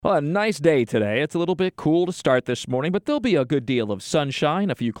Well, a nice day today. It's a little bit cool to start this morning, but there'll be a good deal of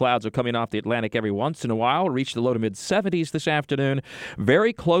sunshine. A few clouds are coming off the Atlantic every once in a while. Reach the low to mid 70s this afternoon.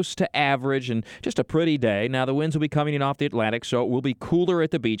 Very close to average and just a pretty day. Now, the winds will be coming in off the Atlantic, so it will be cooler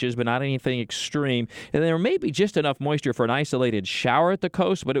at the beaches, but not anything extreme. And there may be just enough moisture for an isolated shower at the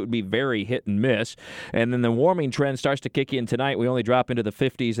coast, but it would be very hit and miss. And then the warming trend starts to kick in tonight. We only drop into the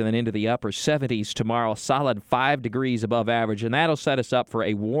 50s and then into the upper 70s tomorrow. Solid 5 degrees above average, and that'll set us up for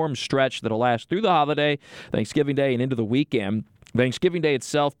a warm stretch that'll last through the holiday, Thanksgiving Day, and into the weekend. Thanksgiving Day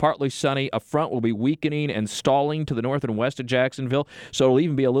itself, partly sunny. A front will be weakening and stalling to the north and west of Jacksonville, so it'll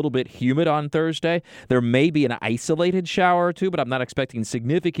even be a little bit humid on Thursday. There may be an isolated shower or two, but I'm not expecting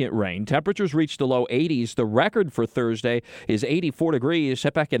significant rain. Temperatures reach the low 80s. The record for Thursday is 84 degrees,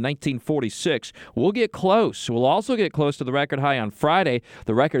 set back in 1946. We'll get close. We'll also get close to the record high on Friday.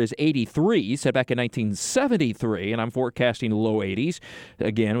 The record is 83, set back in 1973, and I'm forecasting low 80s,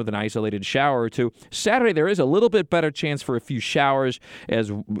 again with an isolated shower or two. Saturday, there is a little bit better chance for a few showers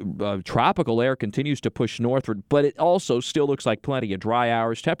as tropical air continues to push northward, but it also still looks like plenty of dry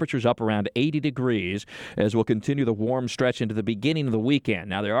hours. Temperatures up around 80 degrees as we'll continue the warm stretch into the beginning of the weekend.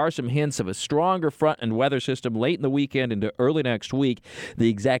 Now, there are some hints of a stronger front and weather system late in the weekend into early next week, the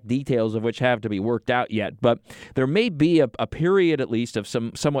exact details of which have to be worked out yet. But there may be a period, at least, of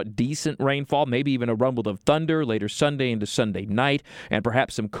some somewhat decent rainfall, maybe even a rumble of thunder later Sunday into Sunday night, and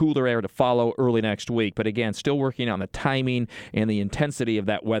perhaps some cooler air to follow early next week. But again, still working on the timing and the intensity of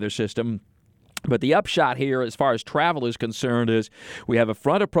that weather system. But the upshot here, as far as travel is concerned, is we have a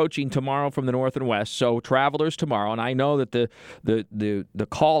front approaching tomorrow from the north and west. So travelers tomorrow, and I know that the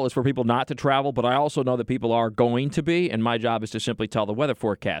call is for people not to travel, but I also know that people are going to be, and my job is to simply tell the weather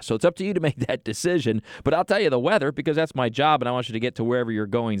forecast. So it's up to you to make that decision. But I'll tell you the weather because that's my job, and I want you to get to wherever you're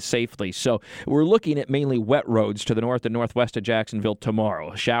going safely. So we're looking at mainly wet roads to the north and northwest of Jacksonville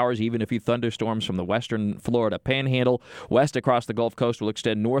tomorrow. Showers, even a few thunderstorms from the western Florida panhandle. West across the Gulf Coast will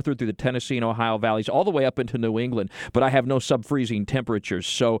extend northward through the Tennessee and Ohio valleys all the way up into New England, but I have no sub-freezing temperatures,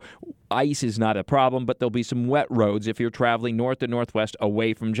 so ice is not a problem, but there'll be some wet roads if you're traveling north and northwest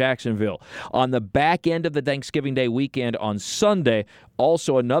away from Jacksonville. On the back end of the Thanksgiving Day weekend on Sunday,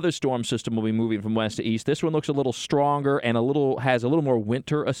 also another storm system will be moving from west to east. This one looks a little stronger and has a little more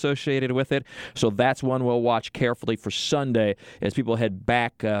winter associated with it, so that's one we'll watch carefully for Sunday as people head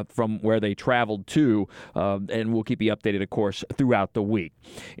back from where they traveled to, and we'll keep you updated, of course, throughout the week.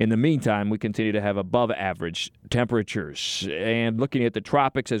 In the meantime, we continue to have above average temperatures. And looking at the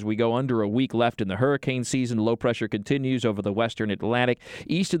tropics as we go under a week left in the hurricane season, low pressure continues over the western Atlantic,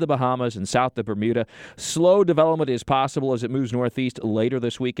 east of the Bahamas and south of Bermuda. Slow development is possible as it moves northeast later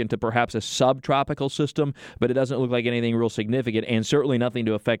this week into perhaps a subtropical system, but it doesn't look like anything real significant and certainly nothing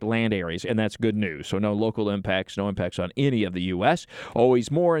to affect land areas, and that's good news. So no local impacts, no impacts on any of the U.S. Always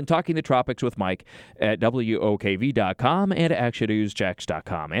more in Talking the Tropics with Mike at WOKV.com and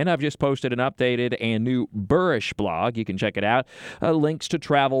ActionNewsJax.com. And I've just posted an updated and new BURESH blog. You can check it out. Links to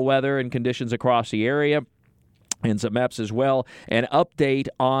travel weather and conditions across the area, and some maps as well. An update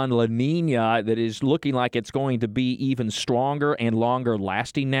on La Nina that is looking like it's going to be even stronger and longer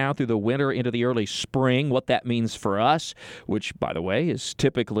lasting now through the winter into the early spring. What that means for us, which, by the way, is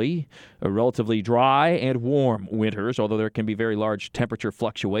typically a relatively dry and warm winters, although there can be very large temperature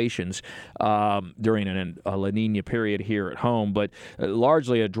fluctuations during a La Nina period here at home, but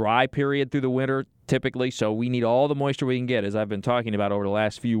largely a dry period through the winter typically, so we need all the moisture we can get, as I've been talking about over the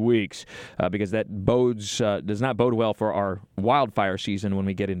last few weeks, because that does not bode well for our wildfire season when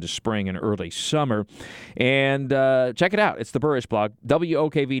we get into spring and early summer. And check it out. It's the BURESH blog,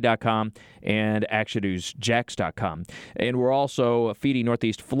 WOKV.com and ActionNewsJax.com. And we're also feeding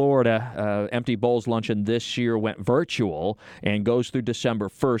Northeast Florida. Empty Bowls Luncheon this year went virtual and goes through December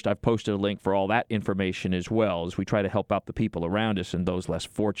 1st. I've posted a link for all that information as well as we try to help out the people around us and those less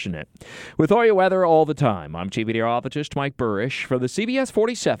fortunate. With all your weather all the time, I'm Chief Meteorologist Mike Buresh for the CBS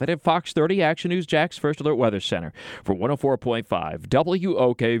 47 and Fox 30 Action News Jax First Alert Weather Center for 104.5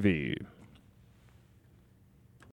 WOKV.